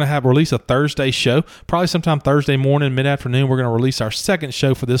up. We're going to release a Thursday show, probably sometime Thursday morning, mid-afternoon. We're going to release our second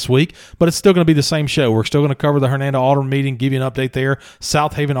show for this week, but it's still going to be the same show. We're still going to cover the Hernando Alderman meeting, give you an update there.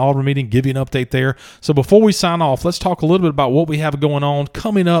 South Haven Alderman meeting, give you an update there. So before we sign off, let's talk a little bit about what we have going on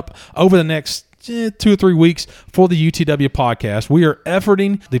coming up over the next 2 or 3 weeks for the UTW podcast. We are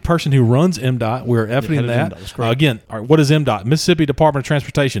efforting the person who runs MDOT. We're efforting that. Again, what is MDOT? Mississippi Department of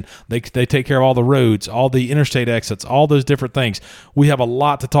Transportation. They take care of all the roads, all the interstate exits, all those different things. We have a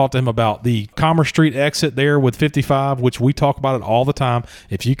lot to talk to him about. The Commerce Street exit there with 55, which we talk about it all the time.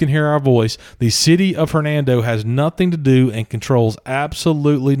 If you can hear our voice, the city of Hernando has nothing to do and controls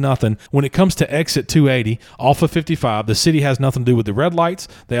absolutely nothing when it comes to exit 280 off of 55. The city has nothing to do with the red lights.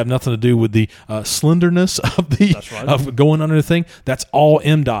 They have nothing to do with the slenderness of of going under the thing. That's all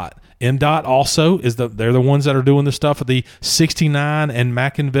MDOT. MDOT also they're the ones that are doing the stuff at the 69 and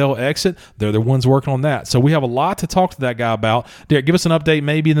Mackinville exit. They're the ones working on that. So we have a lot to talk to that guy about. Derek, give us an update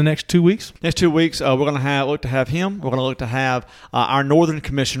maybe in the next 2 weeks. Next 2 weeks, we're going to look to have him. We're going to look to have our northern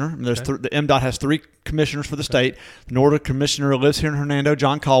commissioner. There's the MDOT has 3 commissioners for the state. The northern commissioner lives here in Hernando,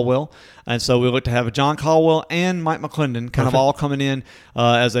 John Caldwell. And so we look to have John Caldwell and Mike McClendon kind of all coming in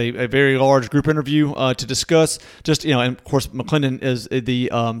as a very large group interview to discuss just, and of course McClendon is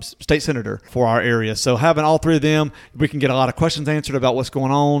the state senator for our area. So having all three of them, we can get a lot of questions answered about what's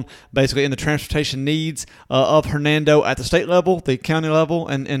going on, basically in the transportation needs of Hernando at the state level, the county level,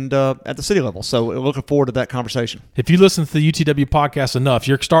 and at the city level. So we're looking forward to that conversation. If you listen to the UTW podcast enough,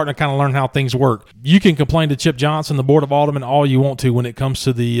 you're starting to kind of learn how things work. You can complain to Chip Johnson, the Board of Aldermen, all you want to when it comes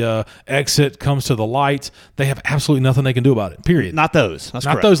to the exit, comes to the lights. They have absolutely nothing they can do about it, period. Not those. That's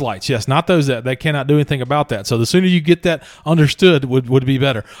not correct. Those lights, yes. Not those that they cannot do anything about that. So the sooner you get that understood would be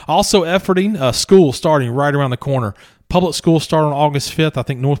better. Also efforting, school starting right around the corner. Public school start on August 5th. I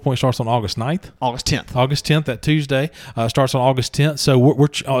think North Point starts on August 9th. August 10th. August 10th, that Tuesday, starts on August 10th. So we're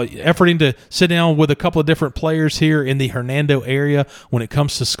efforting to sit down with a couple of different players here in the Hernando area when it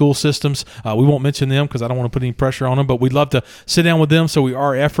comes to school systems. We won't mention them because I don't want to put any pressure on them, but we'd love to sit down with them. So we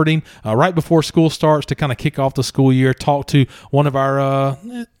are efforting right before school starts to kind of kick off the school year, talk to one of our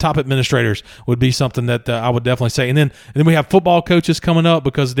top administrators would be something that I would definitely say. And then we have football coaches coming up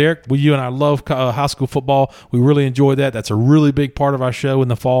because, Derek, you and I love high school football. We really enjoy that. That's a really big part of our show in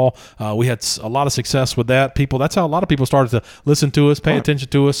the fall. We had a lot of success with that. That's how a lot of people started to listen to us, pay attention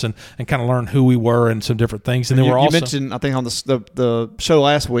to us, and kind of learn who we were and some different things. And then you mentioned, I think on the show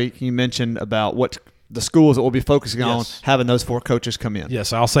last week, you mentioned about what the schools that we'll be focusing on, having those 4 coaches come in.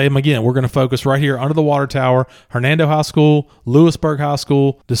 Yes, I'll say them again. We're going to focus right here under the water tower, Hernando High School, Lewisburg High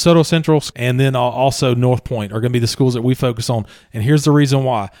School, DeSoto Central, and then also North Point are going to be the schools that we focus on. And here's the reason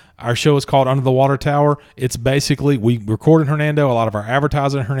why. Our show is called Under the Water Tower. It's basically, we record in Hernando, a lot of our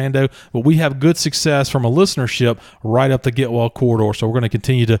advertising in Hernando, but we have good success from a listenership right up the Getwell corridor. So we're going to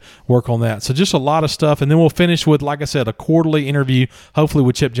continue to work on that. So just a lot of stuff. And then we'll finish with, like I said, a quarterly interview, hopefully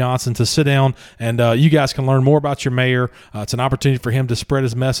with Chip Johnson, to sit down and you guys can learn more about your mayor. It's an opportunity for him to spread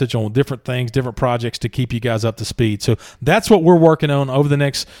his message on different things, different projects to keep you guys up to speed. So that's what we're working on over the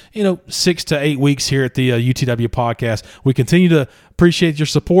next, 6 to 8 weeks here at the UTW podcast. We continue to appreciate your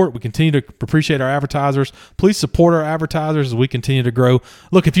support. We continue to appreciate our advertisers. Please support our advertisers as we continue to grow.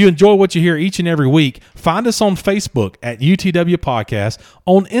 Look, if you enjoy what you hear each and every week, find us on Facebook at UTW Podcast,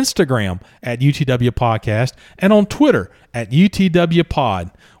 on Instagram at UTW Podcast, and on Twitter at UTW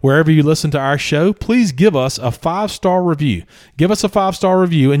Pod. Wherever you listen to our show, please give us a 5-star review. Give us a 5-star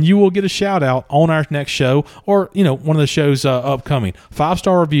review, and you will get a shout out on our next show or, one of the shows upcoming.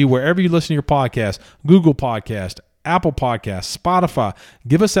 5-star review wherever you listen to your podcast, Google Podcast, Apple Podcasts, Spotify.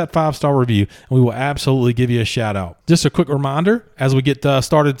 Give us that 5-star review, and we will absolutely give you a shout out. Just a quick reminder, as we get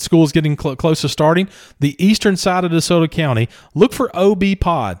started, school's getting close to starting, the eastern side of DeSoto County, look for OB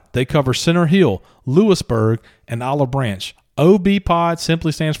Pod. They cover Center Hill, Lewisburg, and Olive Branch. OB Pod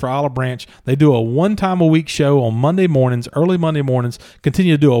simply stands for Olive Branch. They do a one-time-a-week show on Monday mornings, early Monday mornings.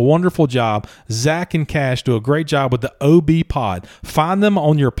 Continue to do a wonderful job. Zach and Cash do a great job with the OB Pod. Find them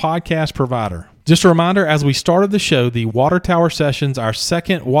on your podcast provider. Just a reminder, as we started the show, the Water Tower Sessions, our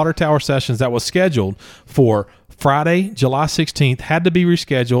second Water Tower Sessions that was scheduled for Friday, July 16th, had to be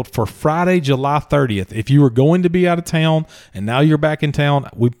rescheduled for Friday, July 30th. If you were going to be out of town and now you're back in town,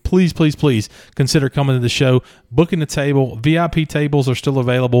 please consider coming to the show, booking a table. VIP tables are still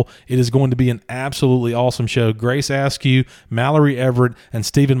available. It is going to be an absolutely awesome show. Grace Askew, Mallory Everett, and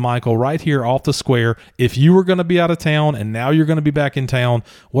Stephen Michael right here off the square. If you were going to be out of town and now you're going to be back in town,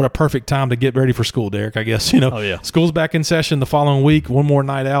 what a perfect time to get ready for school, Derek, I guess. Oh, yeah. School's back in session the following week, one more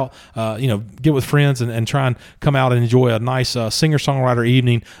night out, get with friends and try and come out and enjoy a nice singer-songwriter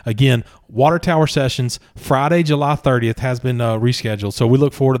evening. Again, Water Tower Sessions, Friday, July 30th, has been rescheduled. So we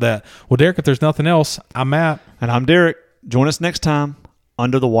look forward to that. Well, Derek, if there's nothing else, I'm Matt. And I'm Derek. Join us next time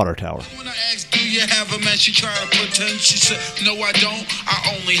under the Water Tower. When I asked, do you have a man? She tried to pretend. She said, no, I don't.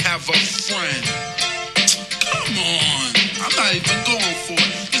 I only have a friend. Come on. I'm not even going for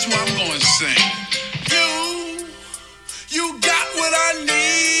it. This is what I'm going to sing. You got what I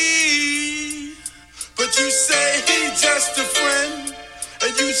need. But you say he's just a friend.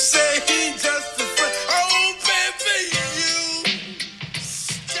 And you say he just